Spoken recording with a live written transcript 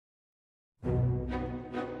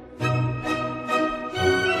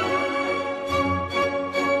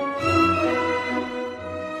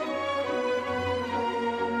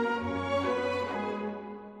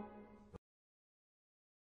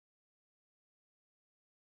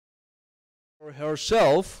or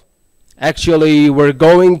herself, actually we're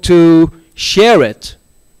going to share it.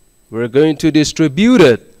 We're going to distribute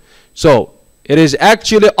it. So it is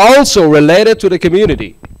actually also related to the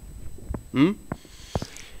community.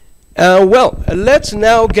 Well, let's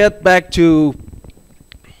now get back to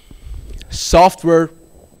software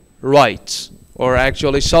rights, or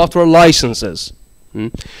actually software licenses.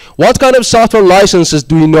 What kind of software licenses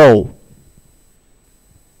do you know?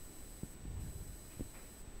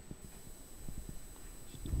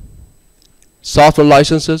 Software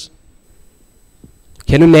licenses?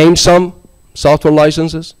 Can you name some software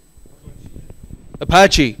licenses?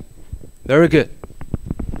 Apache. Very good.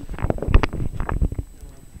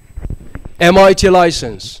 MIT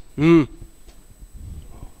license. GNU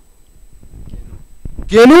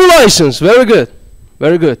license. Very good.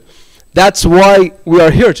 Very good. That's why we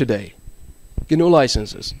are here today. GNU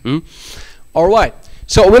licenses. All right.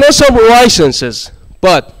 So we know some licenses,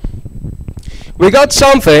 but we got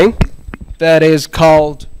something that is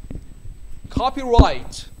called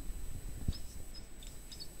copyright.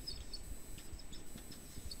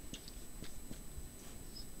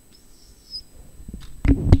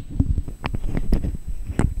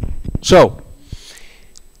 So,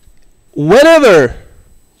 whenever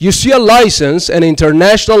you see a license, an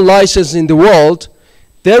international license in the world,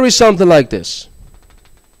 there is something like this,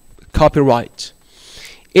 copyright.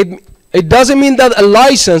 It doesn't mean that a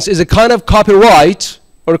license is a kind of copyright,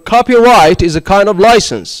 or copyright is a kind of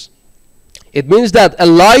license. It means that a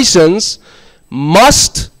license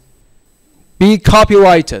must be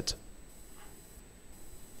copyrighted.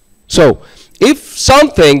 So, if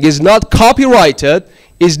something is not copyrighted,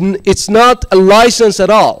 it's not a license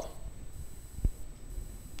at all.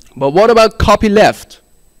 But what about copyleft?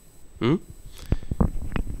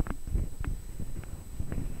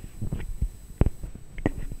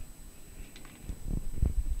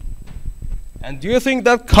 And do you think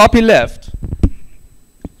that copyleft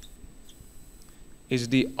is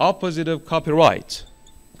the opposite of copyright?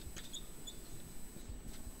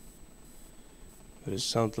 It is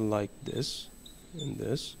something like this, and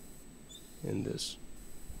this, and this.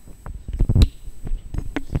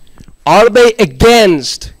 Are they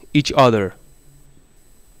against each other?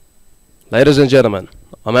 Ladies and gentlemen,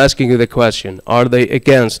 I'm asking you the question. Are they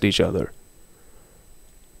against each other?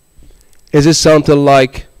 Is it something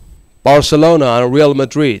like Barcelona and Real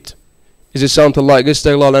Madrid? Is it something like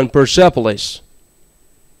Istiklal and Persepolis?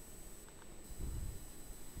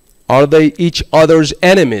 Are they each other's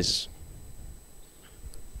enemies?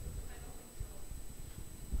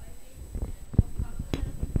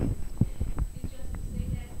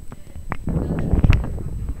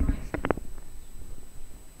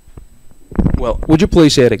 Well, would you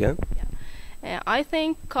please say it again? Yeah. I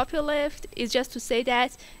think copyleft is just to say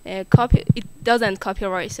that it doesn't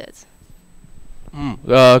copyright it.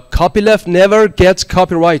 Copyleft never gets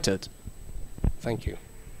copyrighted. Thank you.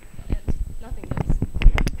 Nothing else.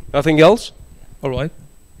 Nothing else? All right.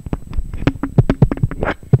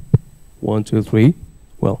 1, 2, 3.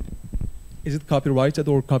 Well, is it copyrighted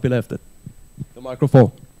or copylefted? The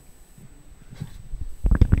microphone.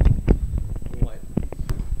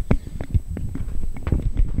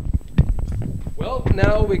 Well,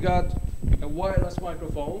 now we got a wireless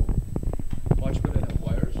microphone. Much better than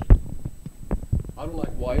wires. I don't like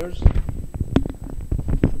wires.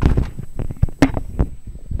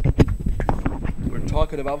 We're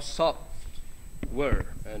talking about software,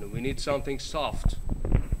 and we need something soft.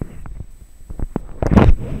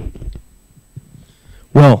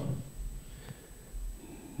 Well,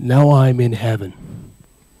 now I'm in heaven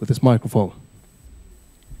with this microphone.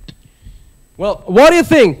 Well, what do you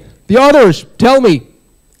think? The others, tell me,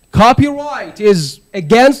 copyright is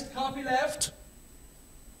against copyleft?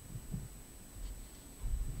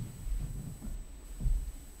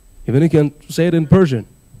 Even you can say it in Persian.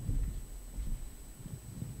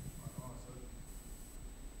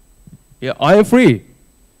 Yeah, I am free.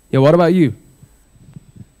 Yeah, what about you?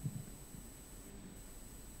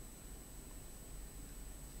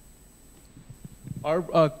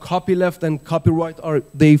 Are copyleft and copyright, are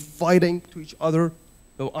they fighting to each other?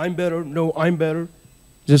 No, I'm better. No, I'm better.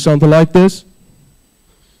 Is it something like this?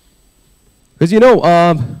 Because you know,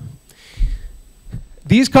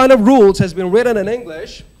 these kind of rules has been written in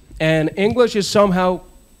English, and English is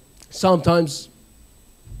sometimes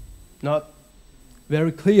not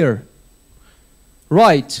very clear.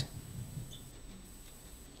 Right,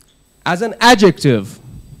 as an adjective,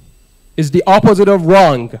 is the opposite of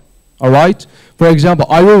wrong. All right. For example,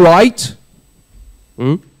 are you right?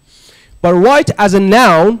 But right as a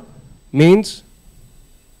noun means,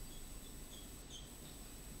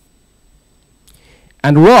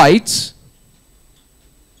 and right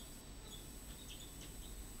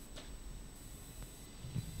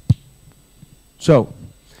So,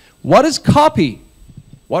 what is copy?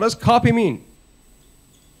 What does copy mean?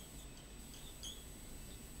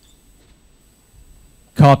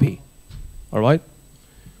 Copy. All right?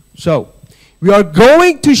 So, we are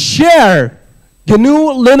going to share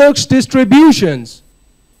GNU Linux distributions.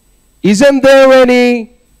 Isn't there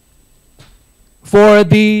any for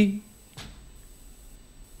the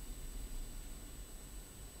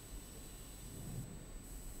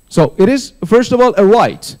So it is, first of all, a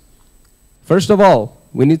right. First of all,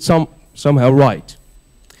 we need somehow right.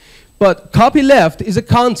 But copyleft is a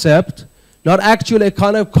concept, not actually a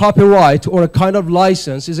kind of copyright or a kind of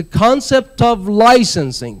license. It's a concept of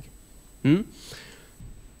licensing.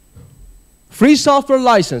 Free software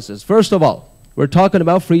licenses, first of all. We're talking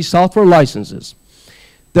about free software licenses.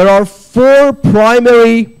 There are 4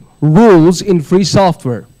 primary rules in free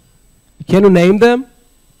software. Can you name them?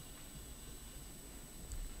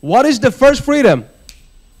 What is the first freedom?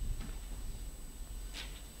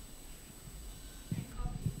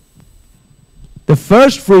 The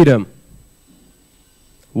first freedom.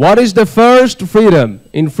 What is the first freedom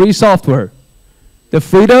in free software? The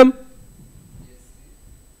freedom?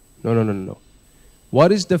 No.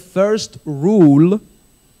 What is the first rule?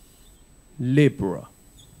 Libre.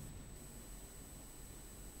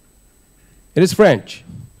 It is French.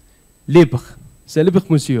 Libre. C'est libre,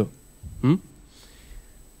 monsieur.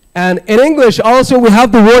 And in English also we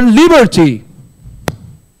have the word liberty.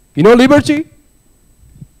 You know liberty?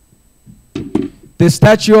 The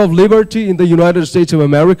Statue of Liberty in the United States of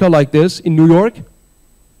America, like this, in New York.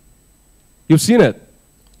 You've seen it,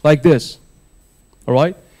 like this. All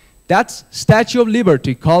right? That's Statue of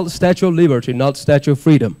Liberty, called Statue of Liberty, not Statue of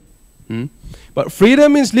Freedom. But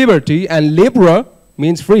freedom means liberty, and libre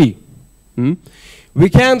means free. We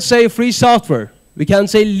can't say free software. We can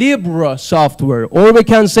say libre software, or we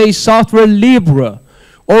can say software libre,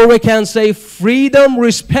 or we can say freedom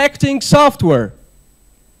respecting software.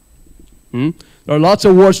 There are lots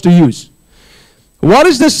of words to use. What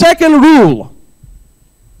is the second rule?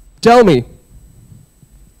 Tell me.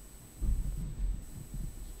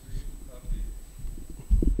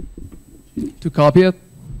 To copy it?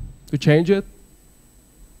 To change it?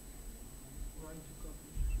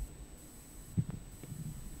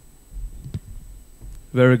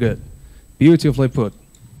 Very good. Beautifully put.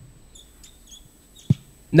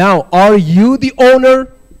 Now, are you the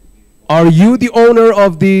owner? Are you the owner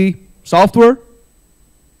of the software?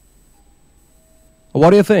 What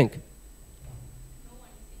do you think? No one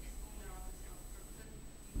is owner of the software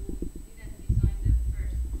because you didn't design the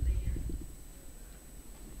first layer.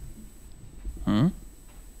 I mean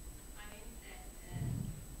that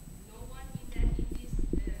no one in this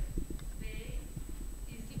way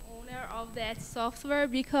is the owner of that software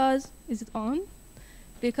because, is it on?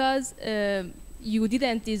 Because you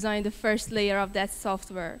didn't design the first layer of that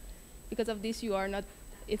software. Because of this, you are not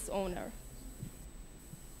its owner.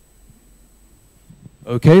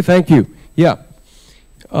 Okay, thank you. Yeah.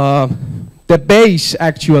 The base,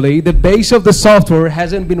 actually, the base of the software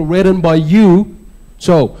hasn't been written by you,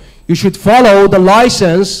 so you should follow the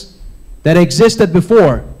license that existed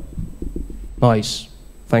before. Nice.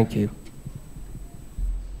 Thank you.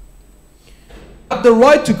 I have the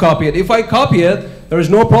right to copy it. If I copy it, there is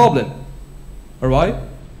no problem. All right?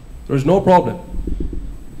 There is no problem.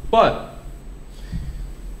 But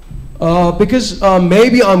because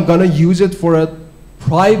maybe I'm going to use it for a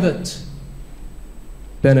private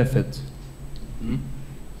benefit.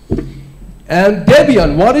 And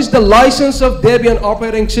Debian, what is the license of Debian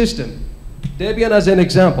operating system? Debian as an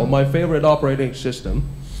example, my favorite operating system,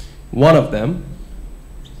 one of them,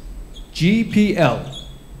 GPL.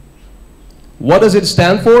 What does it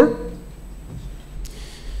stand for?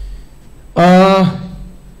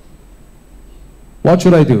 What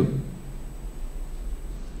should I do?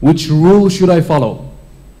 Which rule should I follow?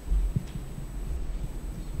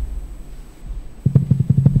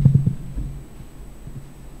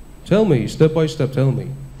 Tell me, step by step, tell me.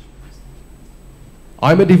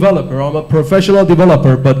 I'm a developer, I'm a professional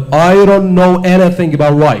developer, but I don't know anything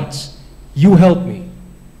about rights. You help me.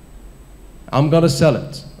 I'm gonna sell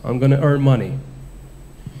it. I'm gonna earn money.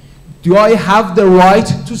 Do I have the right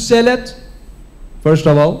to sell it? First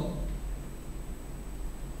of all.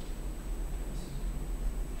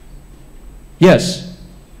 Yes,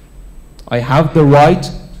 I have the right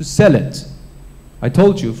to sell it. I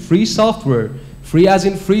told you, free software, free as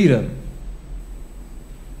in freedom.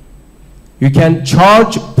 You can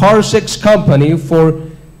charge Parsec's company for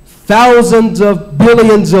thousands of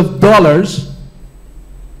billions of dollars,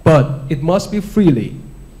 but it must be freely.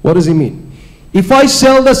 What does it mean? If I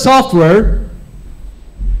sell the software,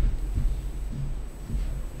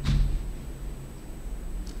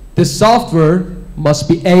 the software must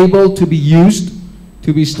be able to be used,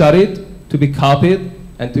 to be studied, to be copied,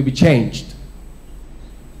 and to be changed.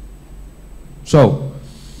 So,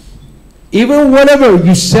 even whenever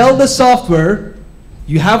you sell the software,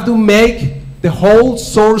 you have to make the whole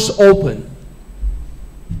source open.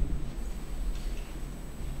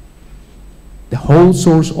 The whole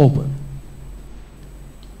source open.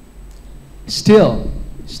 Still,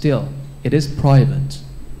 it is private,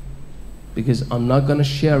 because I'm not going to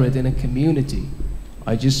share it in a community.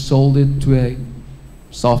 I just sold it to a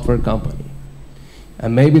software company.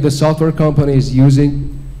 And maybe the software company is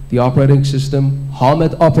using the operating system,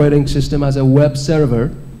 Hamid operating system, as a web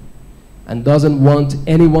server, and doesn't want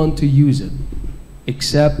anyone to use it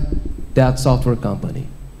except that software company.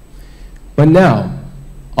 But now,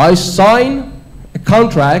 I sign a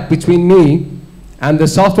contract between me and the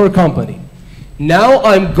software company. Now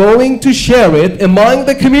I'm going to share it among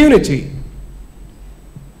the community.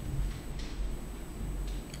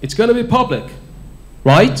 It's going to be public,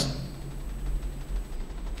 right?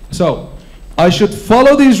 So, I should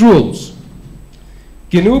follow these rules.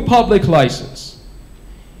 GNU public license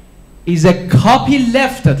is a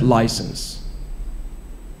copyleft license.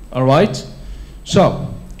 All right?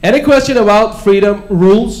 So, any question about freedom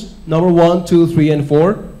rules? Number 1, 2, 3, and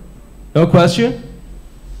 4? No question?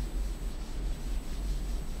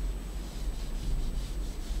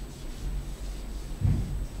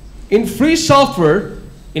 In free software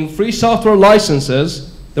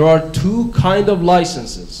licenses, there are two kinds of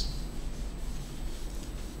licenses.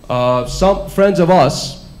 Some friends of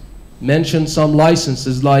us mentioned some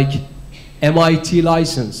licenses like MIT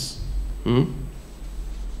license.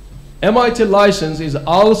 MIT license is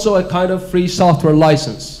also a kind of free software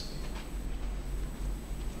license.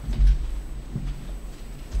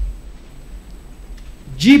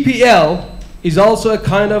 GPL is also a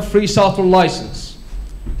kind of free software license.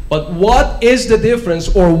 But what is the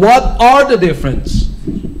difference, or what are the difference?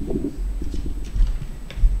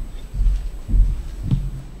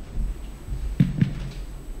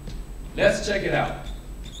 Let's check it out.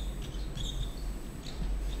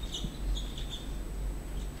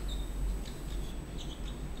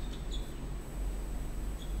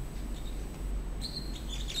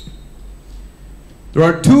 There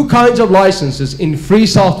are two kinds of licenses in free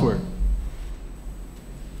software.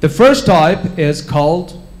 The first type is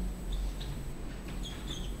called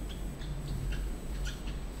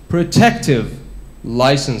protective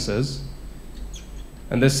licenses,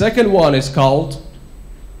 and the second one is called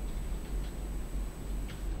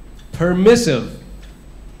permissive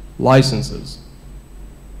licenses.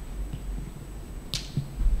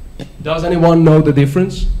 Does anyone know the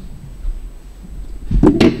difference?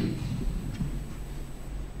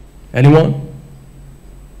 Anyone?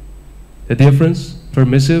 The difference?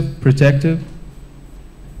 Permissive, protective?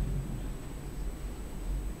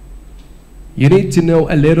 You need to know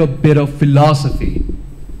a little bit of philosophy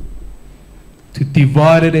to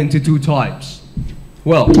divide it into two types.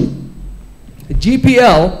 Well,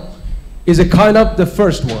 GPL is a kind of the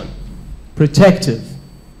first one, protective.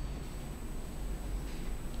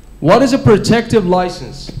 What is a protective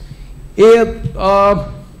license?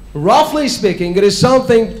 Roughly speaking, it is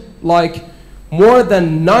something like more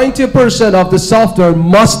than 90% of the software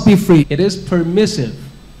must be free. It is permissive.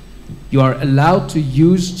 You are allowed to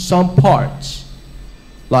use some parts.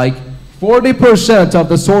 Like 40% of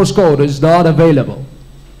the source code is not available.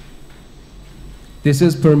 This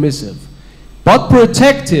is permissive. But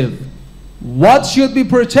protective, what should be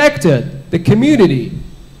protected? The community.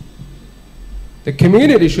 The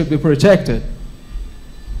community should be protected.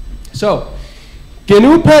 So,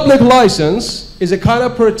 GNU public license is a kind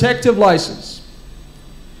of protective license.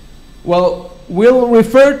 Well, we'll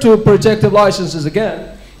refer to protective licenses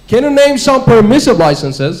again. Can you name some permissive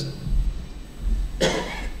licenses?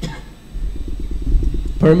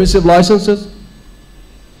 Permissive licenses?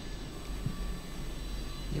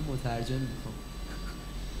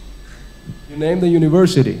 You name the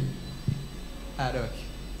university. ارائه.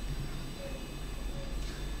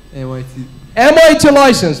 MIT. MIT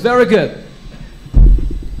license, very good.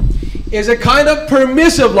 Is a kind of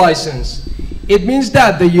permissive license. It means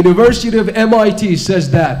that the University of MIT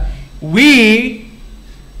says that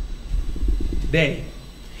they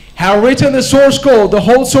have written the source code, the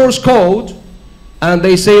whole source code, and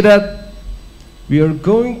they say that we are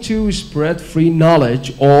going to spread free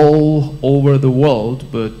knowledge all over the world,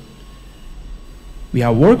 but we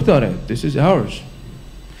have worked on it. This is ours.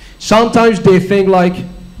 Sometimes they think like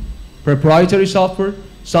proprietary software.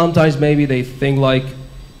 Sometimes maybe they think like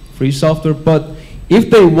free software. But if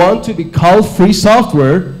they want to be called free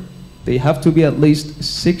software, they have to be at least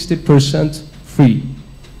 60% free.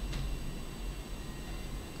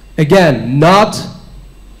 Again, not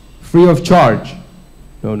free of charge.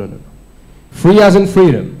 No, no, no, no. Free as in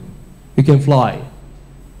freedom. You can fly.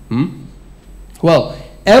 Well,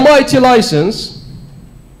 MIT license,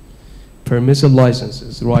 permissive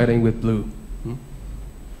licenses, writing with blue.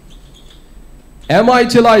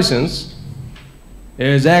 MIT license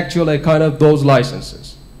is actually kind of those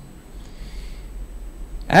licenses.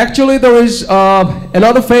 Actually, there is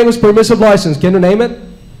another famous permissive license. Can you name it?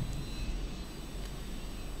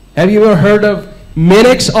 Have you ever heard of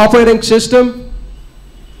Minix operating system?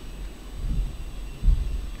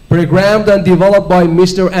 Programmed and developed by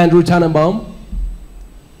Mr. Andrew Tannenbaum.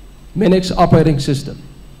 Minix operating system.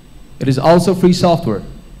 It is also free software.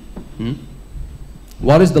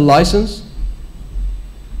 What is the license?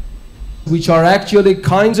 Which are actually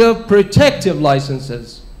kinds of protective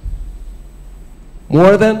licenses.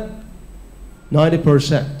 More than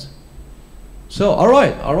 90%. So, all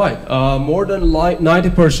right. More than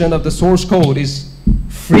 90% of the source code is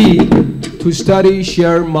free to study,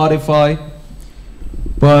 share, modify.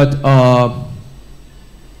 But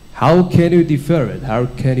how can you defer it? How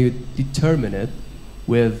can you determine it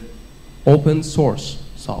with open source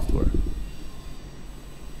software?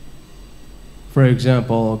 For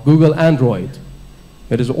example, Google Android.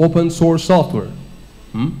 It is open source software.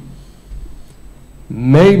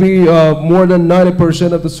 Maybe more than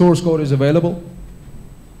 90% of the source code is available.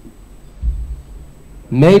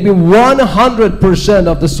 Maybe 100%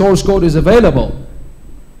 of the source code is available.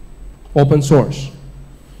 Open source.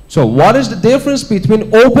 So what is the difference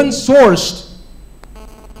between open sourced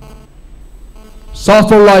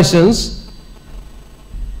software license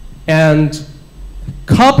and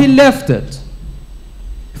copylefted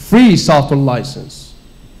free software license?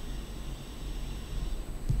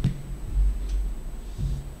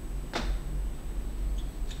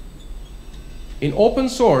 In open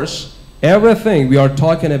source, everything we are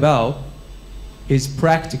talking about is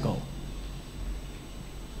practical.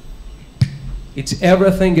 It's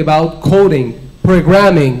everything about coding,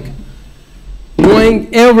 programming,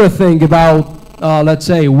 knowing everything about, let's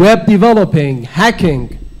say, web developing,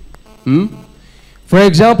 hacking. For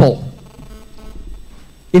example,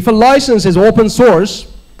 if a license is open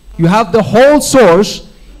source, you have the whole source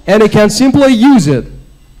and you can simply use it.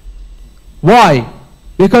 Why?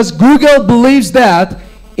 Because Google believes that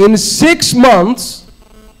in 6 months,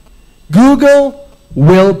 Google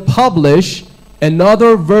will publish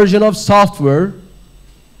another version of software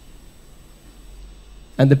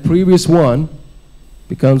and the previous one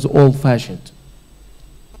becomes old-fashioned.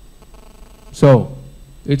 So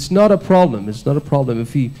it's not a problem. It's not a problem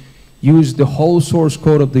if we use the whole source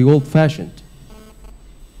code of the old-fashioned.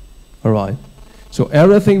 All right. So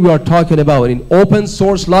everything we are talking about in open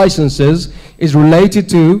source licenses is related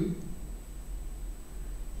to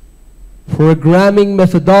programming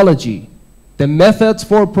methodology, the methods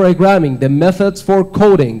for programming, the methods for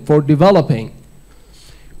coding, for developing.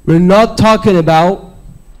 We're not talking about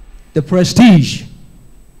the prestige.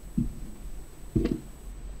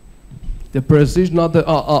 The prestige, not the,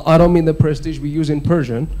 I don't mean the prestige we use in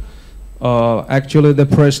Persian. Actually the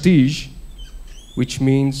prestige, which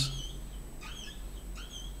means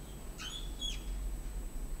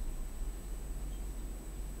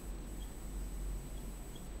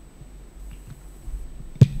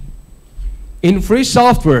in free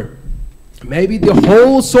software, maybe the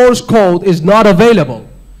whole source code is not available.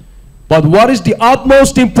 But what is the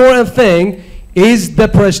utmost important thing is the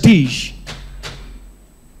prestige.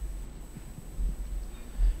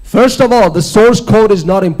 First of all, the source code is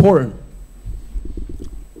not important.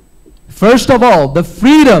 First of all, the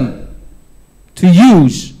freedom to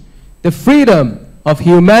use, the freedom of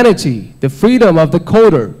humanity, the freedom of the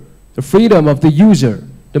coder, the freedom of the user,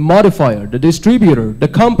 the modifier, the distributor, the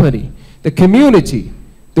company, the community,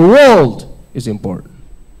 the world is important.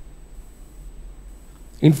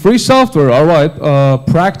 In free software, all right,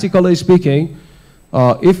 practically speaking,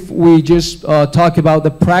 if we just talk about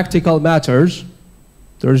the practical matters,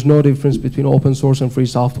 there is no difference between open source and free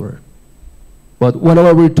software. But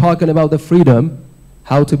whenever we're talking about the freedom,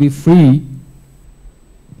 how to be free,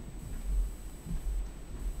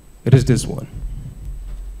 it is this one.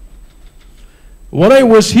 When I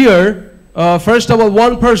was here, first of all,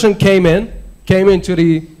 one person came into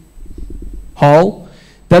the hall,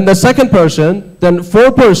 then the second person, then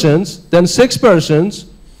 4 persons, then 6 persons.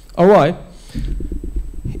 All right.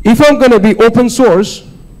 If I'm going to be open source,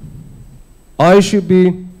 I should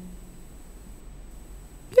be,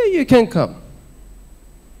 yeah, you can come.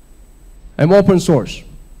 I'm open source.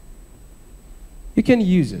 You can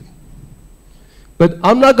use it. But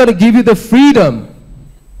I'm not going to give you the freedom.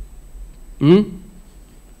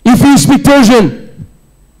 If you speak Persian,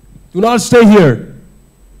 Do not stay here.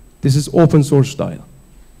 This is open source style.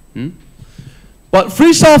 But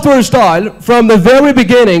free software style, from the very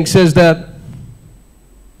beginning, says that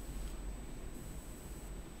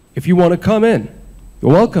if you want to come in,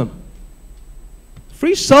 you're welcome.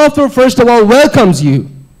 Free software, first of all, welcomes you.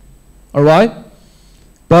 All right?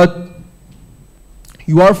 But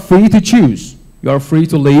you are free to choose. You are free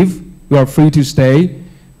to leave. You are free to stay.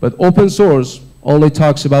 But open source only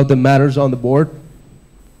talks about the matters on the board,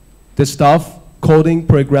 the stuff, coding,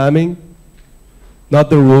 programming, not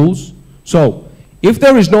the rules. So, if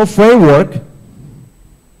there is no framework,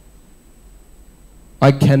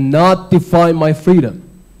 I cannot define my freedom.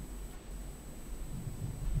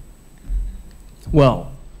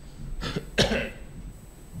 Well,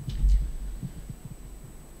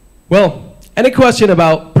 well, any question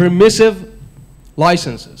about permissive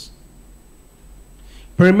licenses?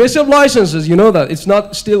 Permissive licenses, you know that it's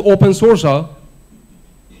not still open source.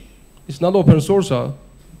 It's not open source.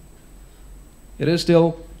 It is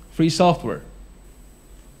still free software.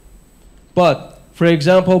 But, for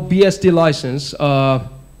example, BSD license,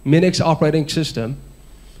 Linux operating system,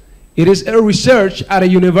 it is a research at a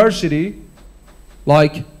university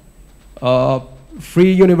like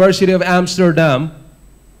Free University of Amsterdam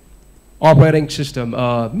operating system,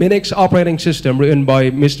 Linux operating system written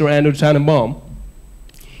by Mr. Andrew Tannenbaum.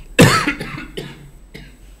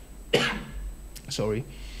 Sorry.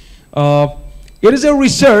 It is a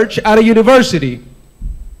research at a university.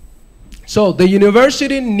 So the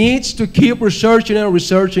university needs to keep researching and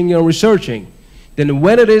researching and researching. Then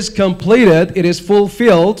when it is completed, it is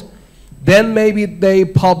fulfilled, then maybe they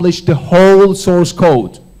publish the whole source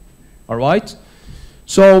code. All right?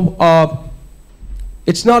 So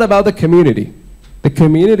it's not about the community. The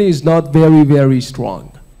community is not very, very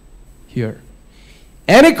strong here.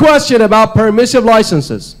 Any question about permissive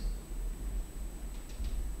licenses?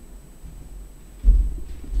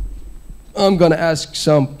 I'm going to ask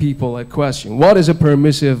some people a question. What is a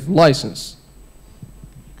permissive license?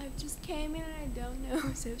 I just came in and I don't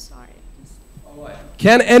know, so sorry. All right.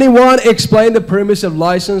 Can anyone explain the permissive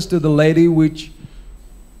license to the lady, which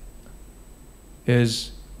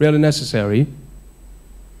is really necessary?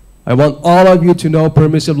 I want all of you to know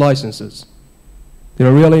permissive licenses.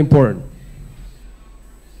 They're really important.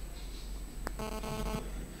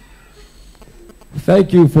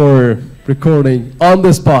 Thank you for recording on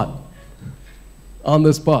the spot. On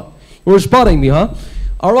the spot. You were spotting me, huh?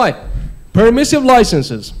 All right. Permissive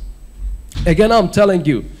licenses. Again, I'm telling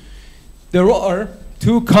you, there are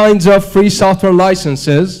two kinds of free software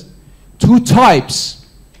licenses, two types.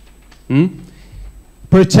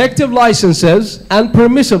 Protective licenses and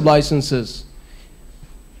permissive licenses.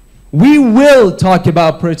 We will talk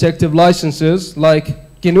about protective licenses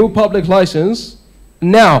like GNU public license.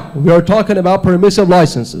 Now, we are talking about permissive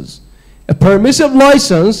licenses. A permissive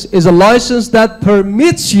license is a license that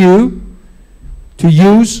permits you to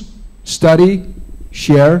use, study,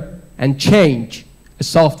 share, and change a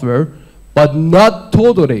software, but not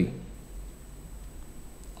totally.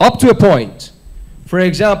 Up to a point. For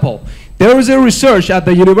example, there is a research at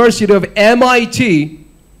the University of MIT,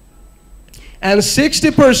 and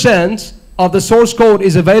 60% of the source code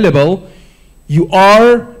is available. You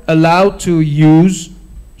are allowed to use,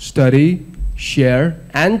 study, share,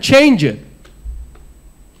 and change it.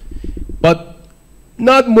 But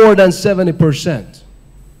not more than 70%.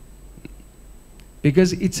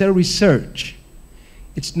 Because it's a research.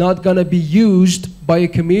 It's not going to be used by a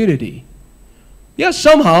community. Yes,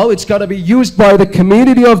 somehow it's going to be used by the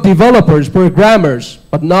community of developers, programmers,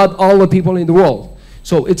 but not all the people in the world.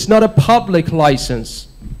 So it's not a public license.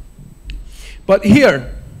 But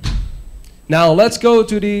here, now let's go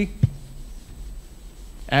to the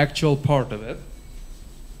actual part of it.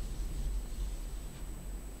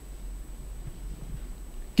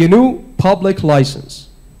 GNU public license.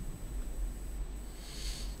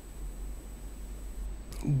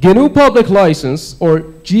 GNU public license, or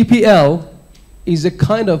GPL, is a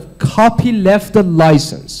kind of copyleft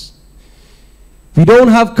license. We don't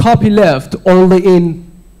have copyleft only in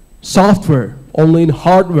software, only in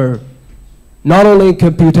hardware, not only in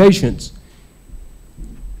computations.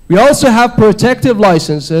 We also have protective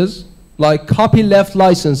licenses, like copyleft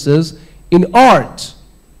licenses, in art,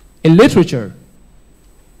 in literature.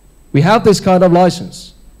 We have this kind of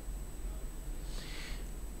license.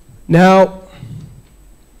 Now,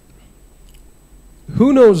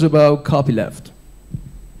 who knows about copyleft?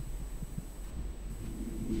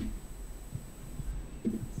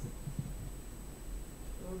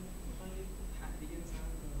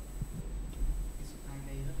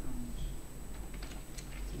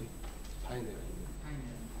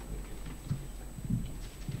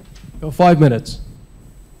 5 minutes.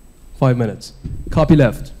 5 minutes.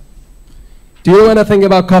 Copyleft. Do you know anything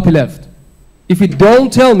about copyleft? If you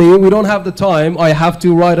don't tell me, we don't have the time, I have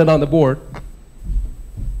to write it on the board.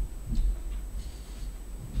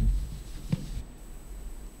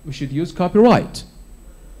 We should use copyright.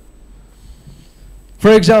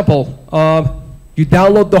 For example, you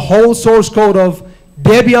download the whole source code of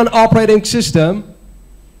Debian operating system,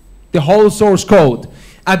 the whole source code.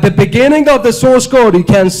 At the beginning of the source code, you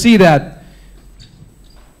can see that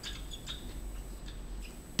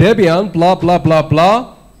Debian, blah, blah, blah,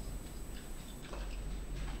 blah,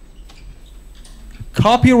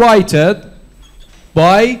 copyrighted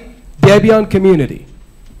by Debian community.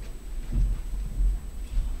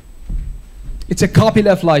 It's a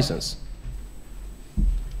copyleft license.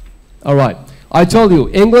 All right. I told you,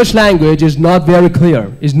 English language is not very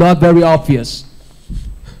clear, is not very obvious.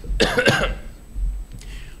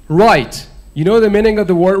 Right. You know the meaning of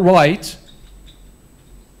the word right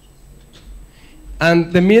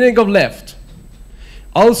and the meaning of left.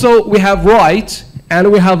 Also, we have right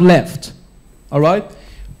and we have left. All right?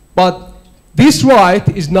 But this right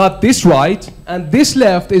is not this right, and this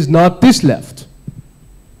left is not this left.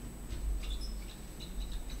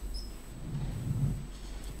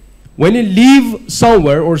 When you leave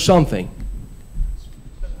somewhere or something,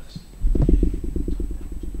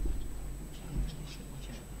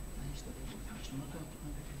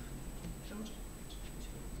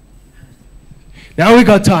 now we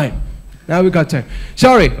got time. Now we got time.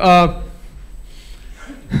 Sorry.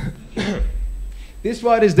 This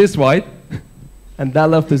right is this right, and that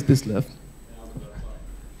left is this left.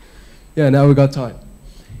 Yeah, now we got time.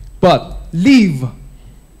 But leave.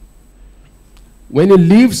 When you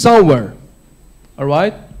leave somewhere, all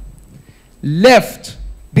right? Left.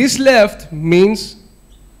 This left means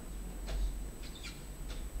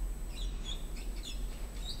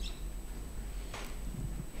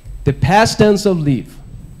the past tense of leave.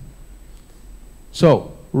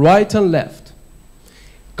 So, right and left.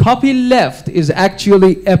 Copyleft is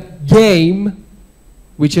actually a game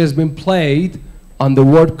which has been played on the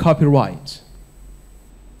word copyright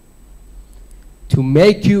to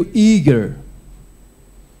make you eager.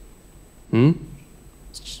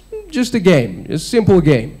 Just a game, a simple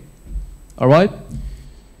game. All right?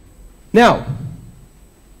 Now,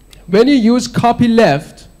 when you use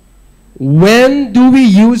copyleft, when do we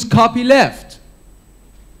use copyleft?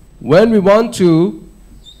 When we want to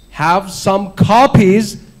have some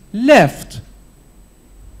copies left.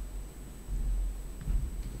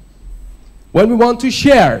 When we want to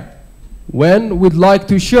share. When we'd like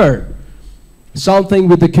to share something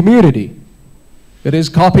with the community. It is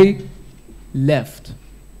copy left.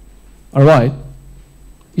 All right.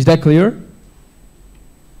 Is that clear?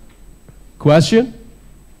 Question?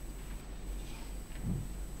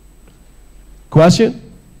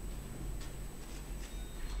 Question?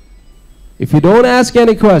 If you don't ask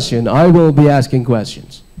any question, I will be asking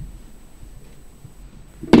questions.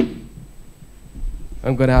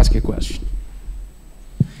 I'm going to ask you a question.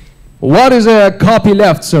 What is a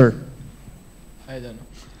copyleft, sir? I don't know.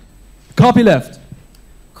 Copyleft.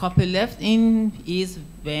 Copyleft is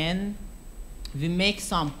when we make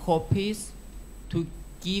some copies to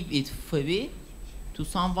give it free to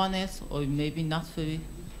someone else, or maybe not free.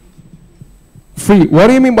 Free. What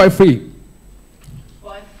do you mean by free?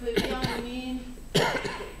 By free I mean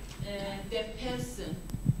the person.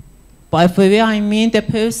 By free I mean the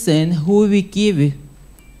person who will give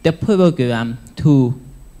the program to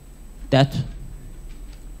that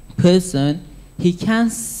person. He can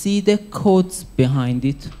see the codes behind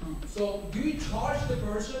it. So, do you charge the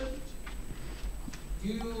person? Do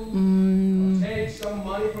you take some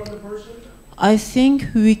money from the person? I think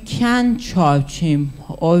we can charge him,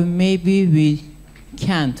 or maybe we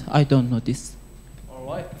can't. I don't know this. All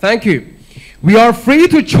right. Thank you. We are free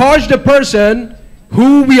to charge the person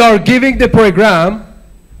who we are giving the program.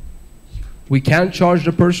 We can charge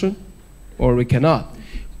the person, or we cannot.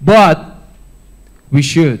 But we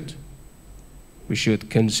should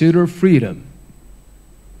consider freedom.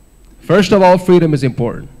 First of all, freedom is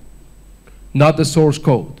important, not the source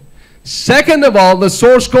code. Second of all, the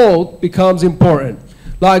source code becomes important.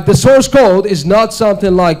 Like the source code is not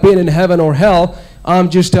something like being in heaven or hell. I'm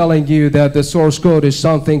just telling you that the source code is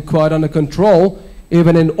something quite under control.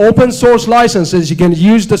 Even in open source licenses, you can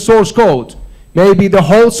use the source code, maybe the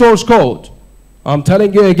whole source code. I'm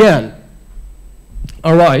telling you again.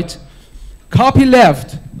 All right.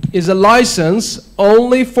 Copyleft is a license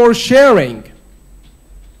only for sharing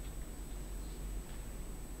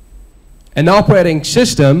an operating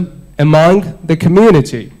system among the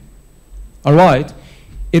community. All right.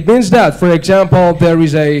 It means that, for example, there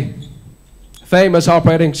is a famous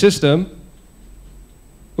operating system,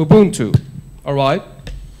 Ubuntu, all right?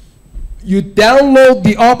 You download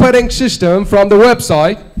the operating system from the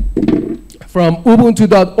website, from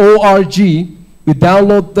ubuntu.org. You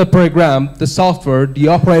download the program, the software, the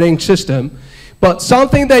operating system, but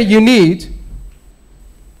something that you need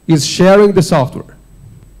is sharing the software.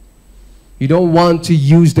 You don't want to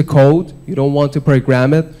use the code, you don't want to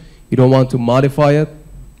program it, you don't want to modify it,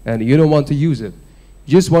 and you don't want to use it.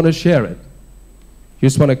 You just want to share it. You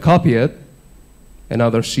just want to copy it,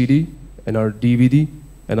 another CD, another DVD,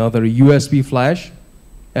 another USB flash,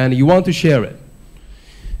 and you want to share it.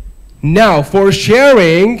 Now, for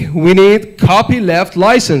sharing, we need copyleft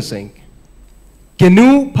licensing.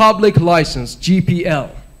 GNU Public License, GPL.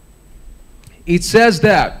 It says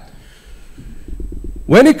that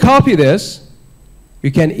when you copy this, you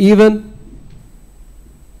can even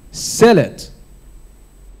sell it.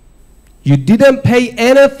 You didn't pay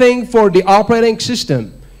anything for the operating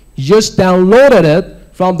system. You just downloaded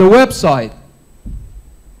it from the website.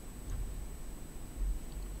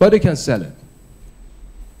 But you can sell it.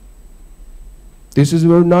 This is a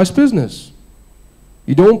very nice business.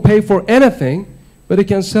 You don't pay for anything, but you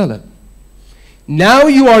can sell it. Now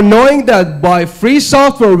you are knowing that by free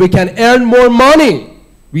software we can earn more money.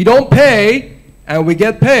 We don't pay and we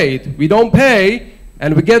get paid. We don't pay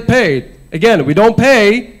and we get paid. Again, we don't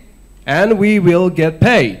pay and we will get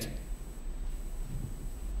paid.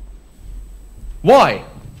 Why?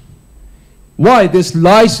 Why this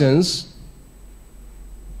license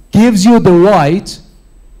gives you the right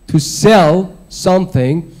to sell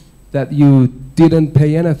something that you didn't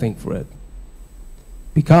pay anything for it?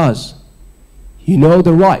 Because you know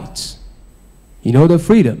the rights, you know the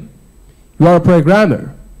freedom. You are a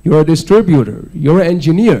programmer, you're a distributor, you're an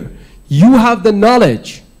engineer. You have the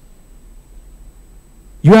knowledge.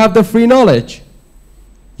 You have the free knowledge.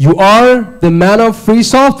 You are the man of free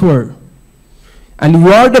software. And you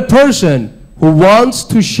are the person who wants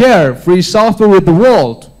to share free software with the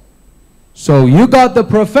world. So you got the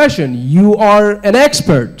profession. You are an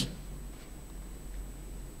expert.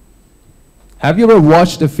 Have you ever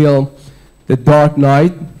watched the film The Dark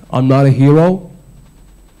Knight, I'm Not a Hero?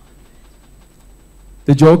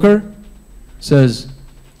 The Joker says,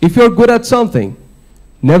 if you're good at something,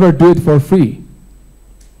 never do it for free.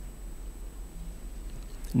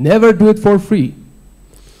 Never do it for free.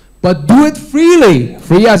 But do it freely.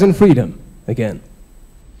 Free as in freedom, again.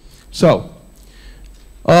 So,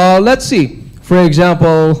 let's see. For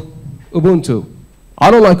example, Ubuntu.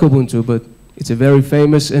 I don't like Ubuntu, but it's a very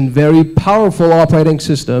famous and very powerful operating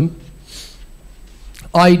system.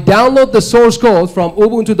 I download the source code from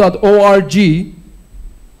ubuntu.org,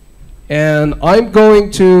 and I'm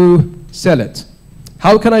going to sell it.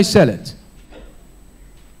 How can I sell it?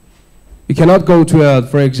 You cannot go to,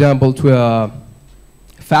 for example, to a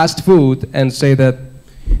fast food and say that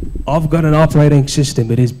I've got an operating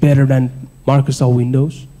system. It is better than Microsoft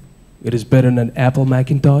Windows. It is better than Apple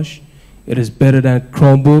Macintosh. It is better than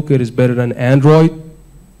Chromebook. It is better than Android.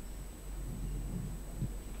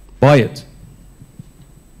 Buy it.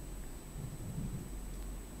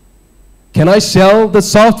 Can I sell the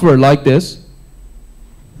software like this?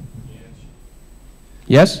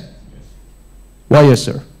 Yes? Yes? Why yes,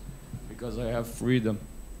 sir? Because I have freedom.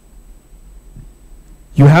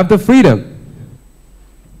 You have the freedom.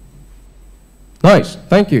 Nice,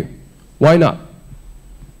 thank you. Why not?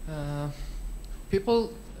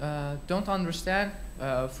 People don't understand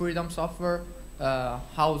freedom software,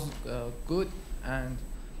 how's good, and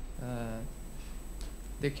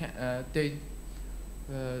they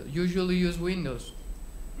usually use Windows.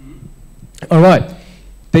 All right.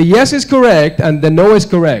 The yes is correct and the no is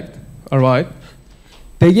correct. All right.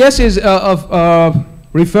 The yes is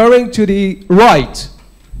referring to the right.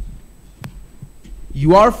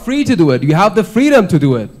 You are free to do it. You have the freedom to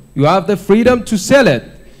do it. You have the freedom to sell it.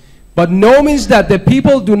 But no means that the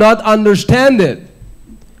people do not understand it.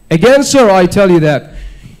 Again, sir, I tell you that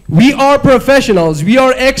we are professionals, we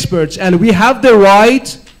are experts, and we have the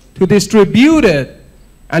right to distribute it.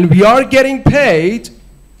 And we are getting paid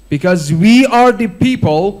because we are the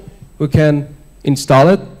people who can install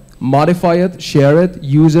it, modify it, share it,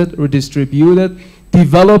 use it, redistribute it,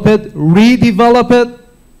 develop it, redevelop it,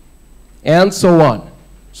 and so on.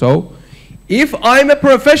 So, if I'm a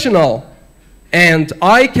professional and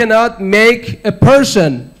I cannot make a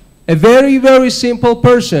person, a very, very simple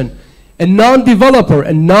person, a non-developer,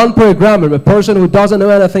 a non-programmer, a person who doesn't know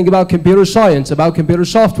anything about computer science, about computer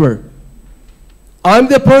software, I'm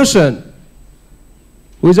the person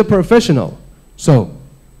who is a professional. So,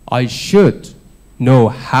 I should know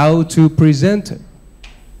how to present it.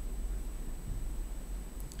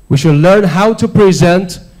 We should learn how to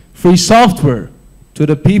present free software to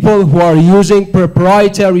the people who are using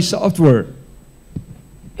proprietary software.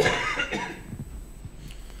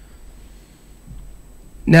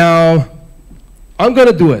 Now, I'm going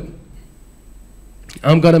to do it.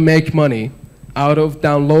 I'm going to make money out of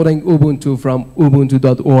downloading Ubuntu from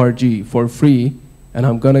ubuntu.org for free, and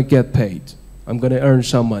I'm going to get paid. I'm going to earn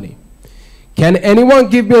some money. Can anyone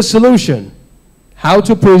give me a solution how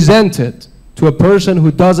to present it to a person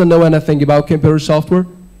who doesn't know anything about computer software?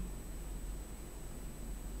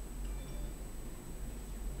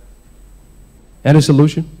 Any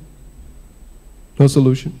solution? No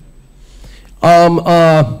solution?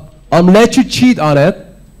 Let you cheat on it.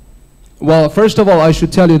 Well, first of all, I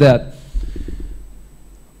should tell you that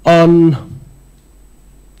on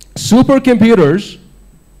supercomputers,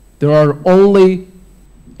 there are only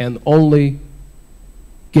and only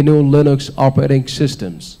GNU Linux operating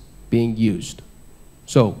systems being used.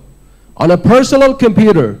 So, on a personal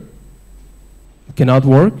computer, it cannot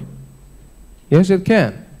work? Yes, it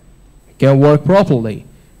can. It can work properly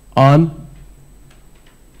on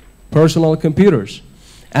personal computers.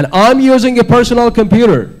 And I'm using a personal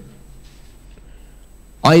computer.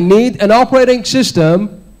 I need an operating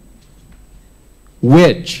system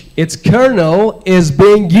which its kernel is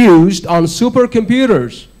being used on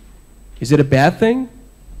supercomputers. Is it a bad thing?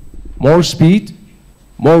 More speed?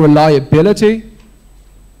 More reliability?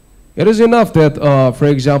 It is enough that, for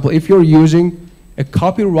example, if you're using a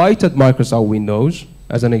copyrighted Microsoft Windows,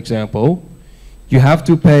 as an example, you have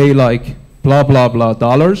to pay like blah, blah, blah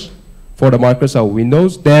dollars for the Microsoft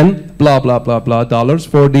Windows, then blah, blah, blah, blah dollars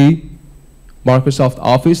for the Microsoft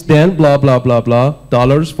Office, then blah, blah, blah, blah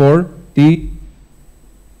dollars for the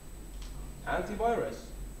antivirus.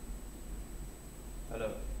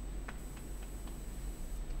 Hello.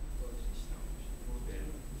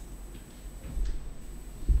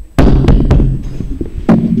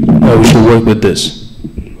 Oh, we should work with this.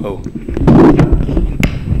 Oh.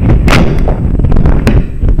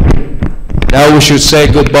 Now we should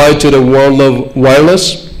say goodbye to the world of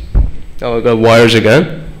wireless. Oh, we got wires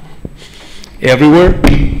again. Everywhere.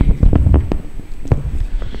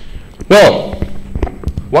 Well,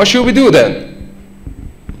 what should we do then?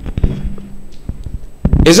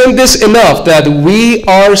 Isn't this enough that we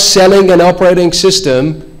are selling an operating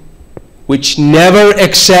system which never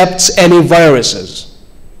accepts any viruses?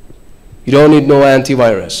 You don't need no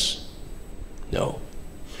antivirus. No.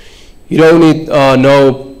 You don't need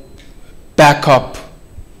no backup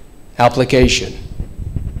application.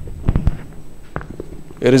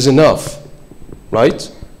 It is enough,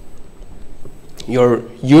 right? You're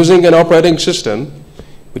using an operating system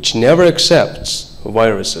which never accepts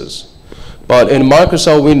viruses. But in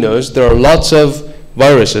Microsoft Windows, there are lots of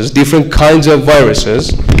viruses, different kinds of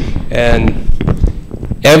viruses, and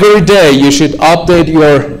every day you should update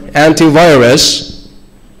your antivirus,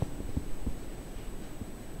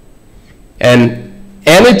 and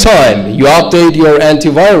anytime you update your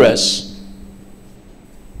antivirus,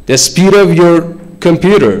 the speed of your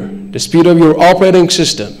computer, the speed of your operating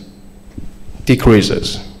system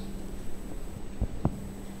decreases.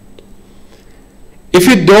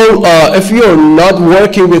 If you're not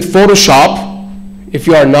working with Photoshop, if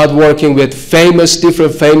you are not working with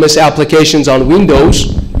different famous applications on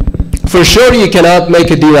Windows, for sure you cannot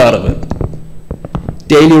make a deal out of it.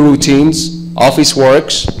 Daily routines, office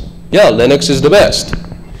works, yeah, Linux is the best.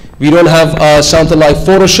 We don't have something like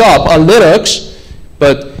Photoshop on Linux,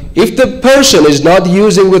 but if the person is not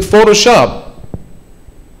using with Photoshop,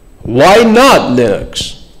 why not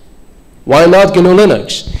Linux? Why not GNU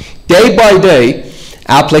Linux? Day by day,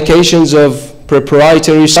 applications of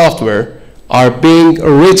proprietary software are being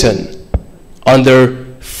written under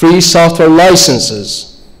free software licenses,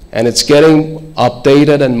 and it's getting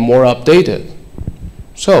updated and more updated.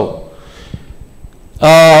 So,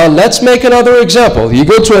 let's make another example. You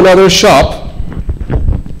go to another shop.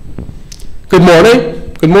 Good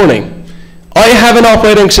morning. Good morning. I have an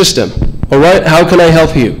operating system. All right, how can I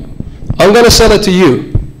help you? I'm going to sell it to you.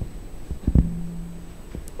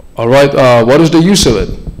 All right, what is the use of it?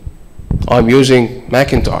 I'm using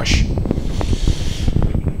Macintosh.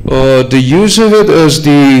 The use of it is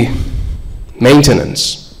the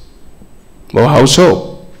maintenance. Well, how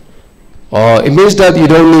so? It means that you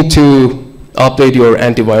don't need to update your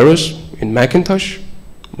antivirus in Macintosh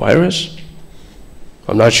virus.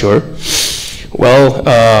 I'm not sure. Well,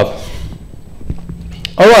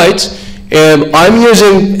 all right. I'm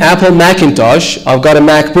using Apple Macintosh. I've got a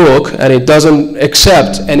MacBook, and it doesn't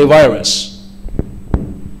accept any virus.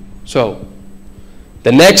 So,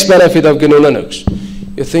 the next benefit of GNU Linux,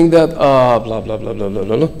 you think that blah blah blah blah blah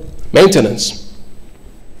blah, maintenance.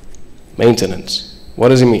 Maintenance. What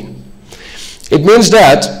does it mean? It means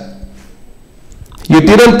that you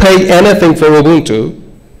didn't pay anything for Ubuntu,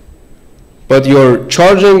 but you're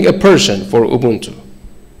charging a person for Ubuntu.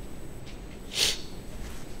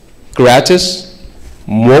 Gratis,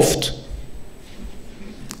 muft,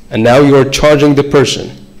 and now you're charging the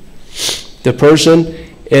person. The person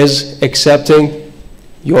is accepting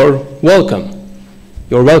your welcome.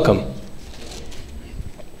 You're welcome.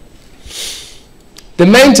 The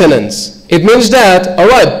maintenance, it means that, all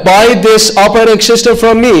right, buy this operating system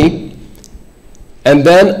from me, and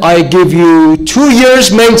then I give you 2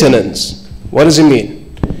 years maintenance. What does it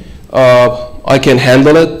mean? I can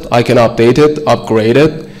handle it, I can update it, upgrade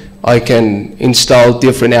it, I can install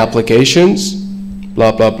different applications,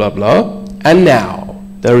 blah, blah, blah, blah. And now,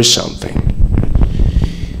 there is something.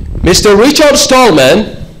 Mr. Richard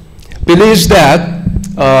Stallman believes that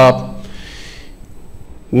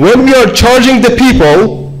when we are charging the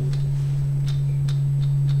people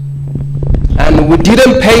and we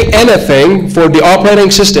didn't pay anything for the operating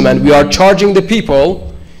system and we are charging the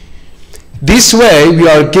people, this way we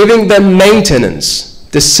are giving them maintenance,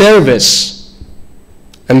 the service,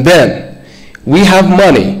 and then we have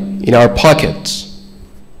money in our pockets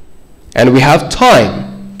and we have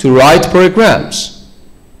time to write programs.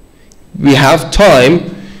 We have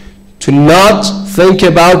time to not think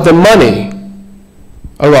about the money.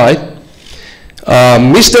 All right.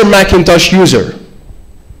 Mr. Macintosh user.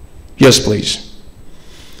 Yes, please.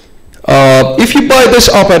 If you buy this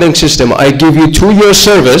operating system, I give you 2 years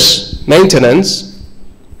service, maintenance,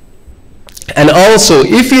 and also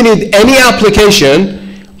if you need any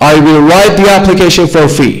application, I will write the application for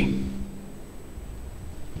free.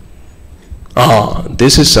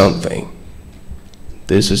 This is something.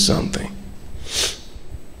 This is something.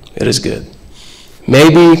 It is good.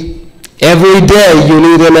 Maybe every day you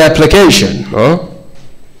need an application, huh?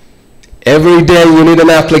 Every day you need an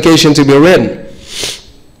application to be written.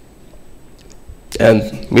 And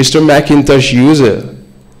Mr. Macintosh user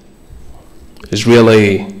is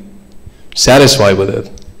really satisfied with it.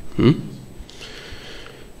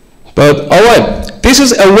 But all right, this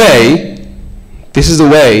is a way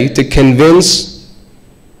to convince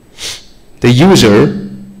the user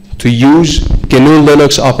to use GNU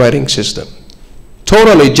Linux operating system.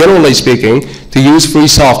 Totally, generally speaking, to use free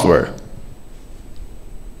software.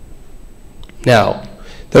 Now,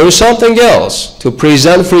 there is something else to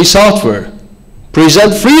present free software.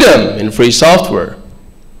 Present freedom in free software.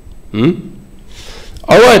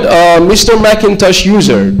 All right, Mr. Macintosh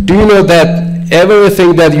user, do you know that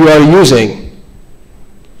everything that you are using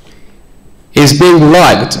is being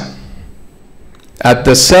logged at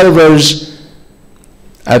the servers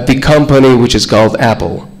at the company which is called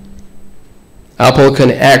Apple? Apple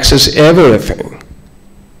can access everything.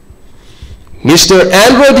 Mr.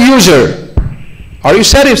 Android user, are you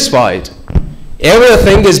satisfied?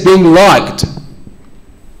 Everything is being logged.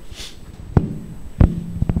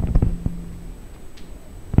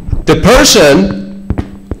 The person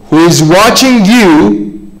who is watching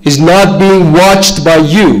you is not being watched by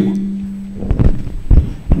you.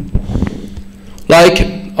 Like,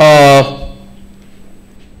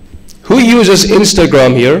 who uses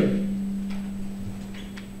Instagram here?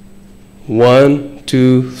 1,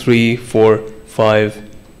 2, 3, 4, 5,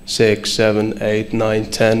 6, 7, 8, 9,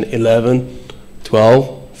 10, 11,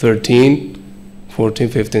 12, 13, 14,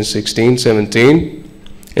 15, 16, 17.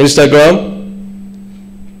 Instagram?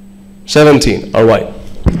 17, all right.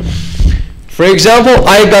 For example,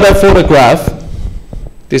 I got a photograph.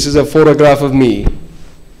 This is a photograph of me,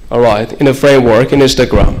 all right, in a framework in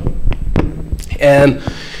Instagram. And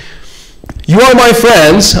you are my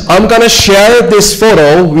friends. I'm gonna share this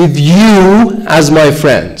photo with you as my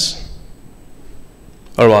friends.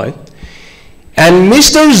 All right. And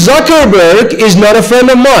Mr. Zuckerberg is not a friend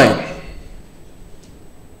of mine.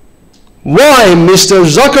 Why Mr.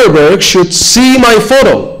 Zuckerberg should see my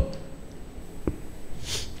photo?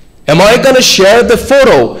 Am I gonna share the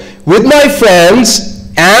photo with my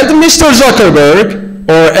friends and Mr. Zuckerberg,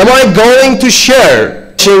 or am I going to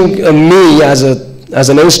share me as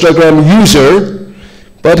an Instagram user,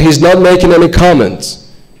 but he's not making any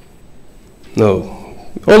comments? No,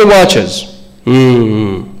 only watches.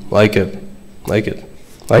 Like it, like it,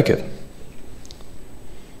 like it.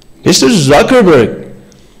 Mr. Zuckerberg.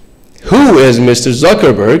 Who is Mr.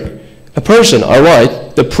 Zuckerberg? A person, all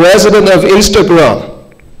right, the president of Instagram.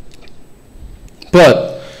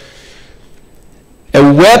 But a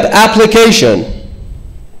web application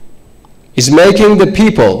is making the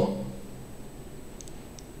people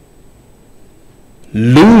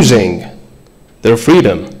losing their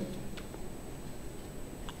freedom.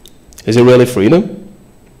 Is it really freedom?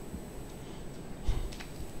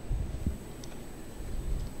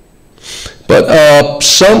 But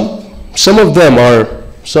some of them are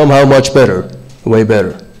somehow much better, way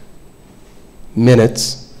better.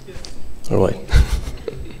 Minutes. All right.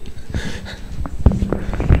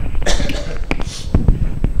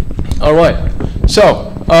 All right.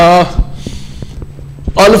 So,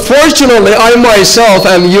 unfortunately, I myself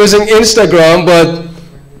am using Instagram, but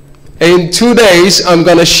in 2 days, I'm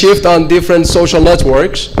going to shift on different social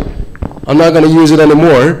networks. I'm not going to use it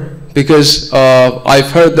anymore because I've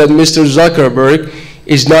heard that Mr. Zuckerberg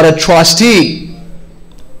is not a trustee.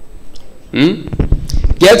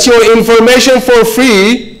 Gets your information for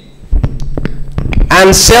free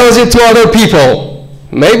and sells it to other people.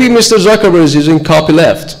 Maybe Mr. Zuckerberg is using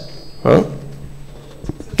Copyleft. Huh?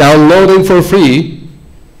 Downloading for free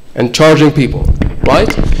and charging people, right?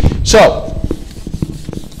 So,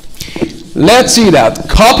 let's see that.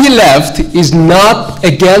 Copyleft is not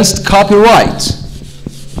against copyright.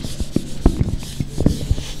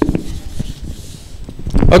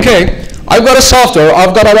 Okay, I've got a software,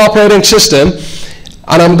 I've got an operating system,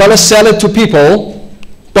 and I'm gonna sell it to people,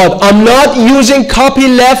 but I'm not using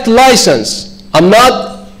Copyleft license. I'm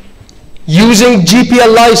not using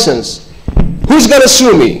GPL license. Who's gonna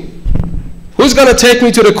sue me? Who's gonna take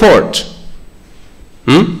me to the court?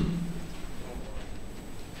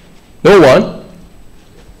 No one?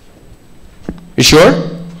 You sure?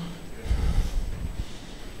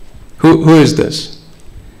 Who is this?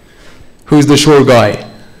 Who's the sure guy?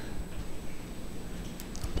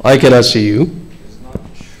 I cannot see you.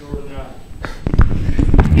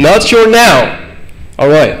 Not sure now. All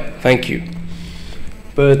right, thank you.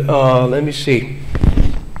 But let me see.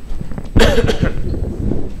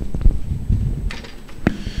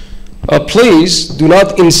 Please do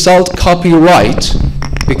not insult copyright,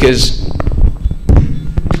 because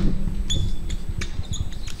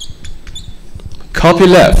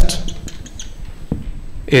Copyleft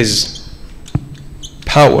is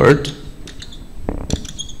powered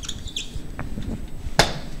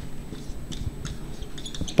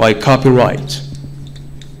by copyright.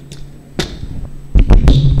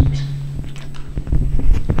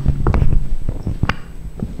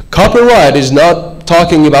 Copyright is not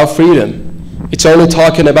talking about freedom. It's only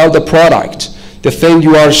talking about the product, the thing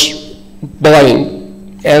you are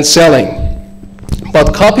buying and selling. But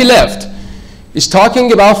Copyleft is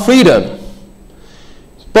talking about freedom.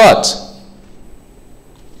 But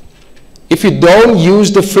if you don't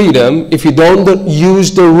use the freedom, if you don't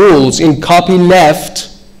use the rules in Copyleft,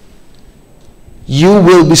 you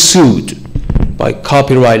will be sued by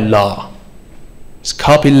copyright law.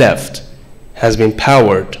 Copyleft has been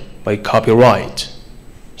powered by copyright.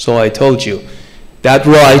 So I told you, that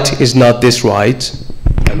right is not this right,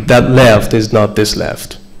 and that left is not this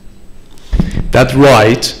left. That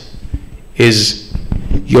right is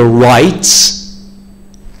your rights,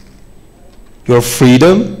 your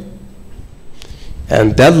freedom,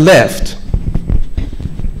 and that left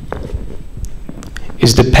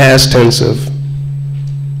is the past tense of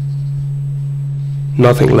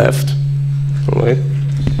nothing left. All right?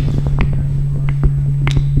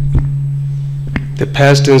 The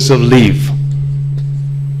past tense of leave.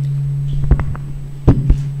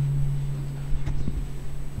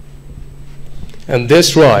 And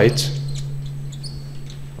this right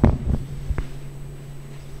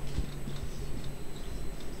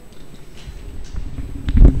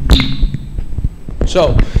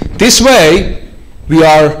so this way we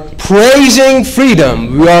are praising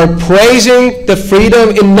freedom. We are praising the freedom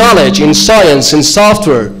in knowledge, in science, in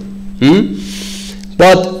software.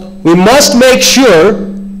 But we must make sure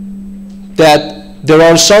that there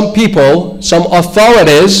are some people, some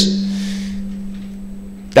authorities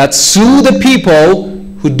that sue the people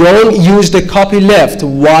who don't use the copyleft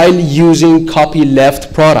while using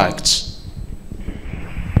copyleft products.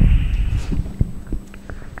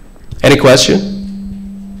 Any question?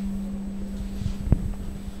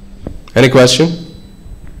 Any question?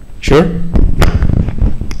 Sure?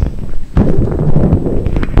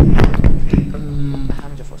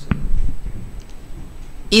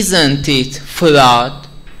 Isn't it fraud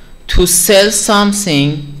to sell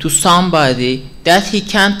something to somebody that he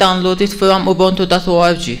can't download it from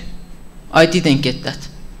ubuntu.org? I didn't get that.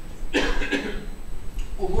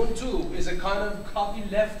 Ubuntu is a kind of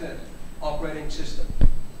copylefted operating system.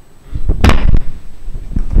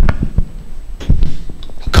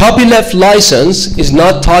 Copyleft license is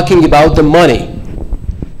not talking about the money.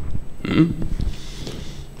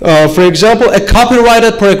 For example, a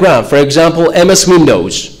copyrighted program, for example, MS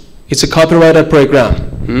Windows, it's a copyrighted program.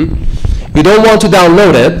 You don't want to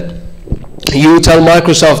download it. You tell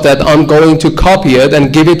Microsoft that I'm going to copy it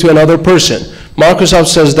and give it to another person. Microsoft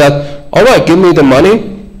says that, all right, give me the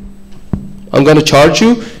money I'm going to charge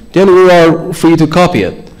you, then we are free to copy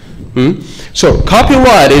it. So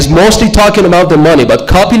copyright is mostly talking about the money, but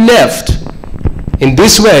copyleft in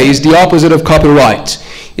this way is the opposite of copyright.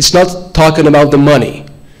 It's not talking about the money.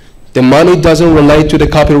 The money doesn't relate to the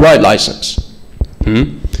copyright license.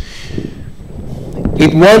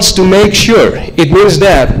 It wants to make sure, it means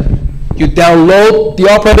that you download the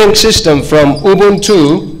operating system from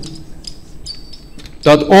ubuntu.org.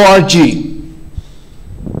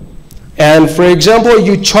 And for example,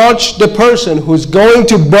 you charge the person who's going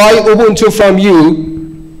to buy Ubuntu from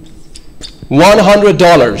you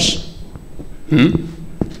 $100.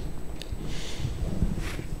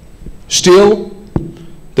 Still,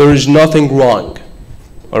 there is nothing wrong.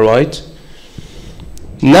 All right?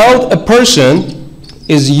 Now a person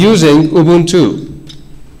is using Ubuntu.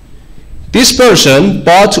 This person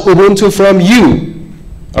bought Ubuntu from you.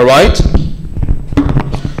 All right?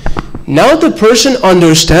 Now the person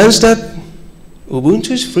understands that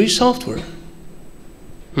Ubuntu is free software.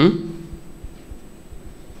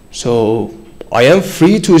 So I am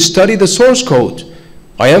free to study the source code.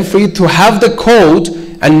 I am free to have the code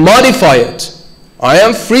and modify it. I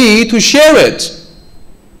am free to share it.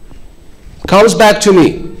 Comes back to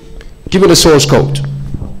me. Give me the source code.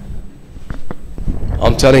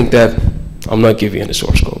 I'm telling that I'm not giving you the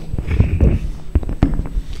source code.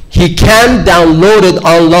 He can download it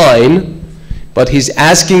online, but he's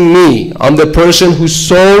asking me, I'm the person who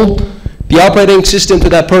sold the operating system to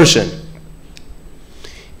that person.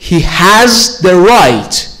 He has the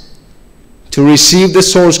right to receive the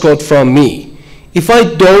source code from me. If I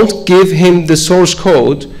don't give him the source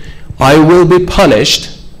code, I will be punished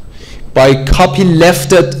by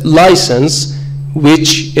copylefted license,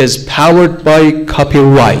 which is powered by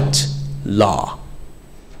copyright law.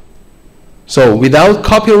 So without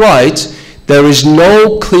copyright, there is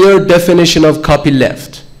no clear definition of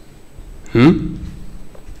copyleft.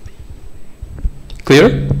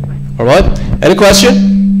 Clear? All right. Any question?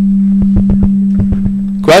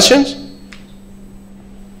 Questions?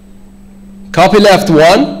 Copyleft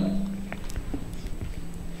 1,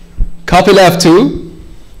 copyleft 2,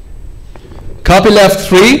 copyleft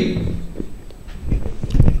 3.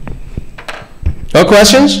 No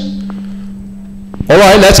questions? All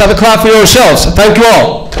right, let's have a clap for yourselves. Thank you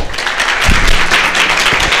all.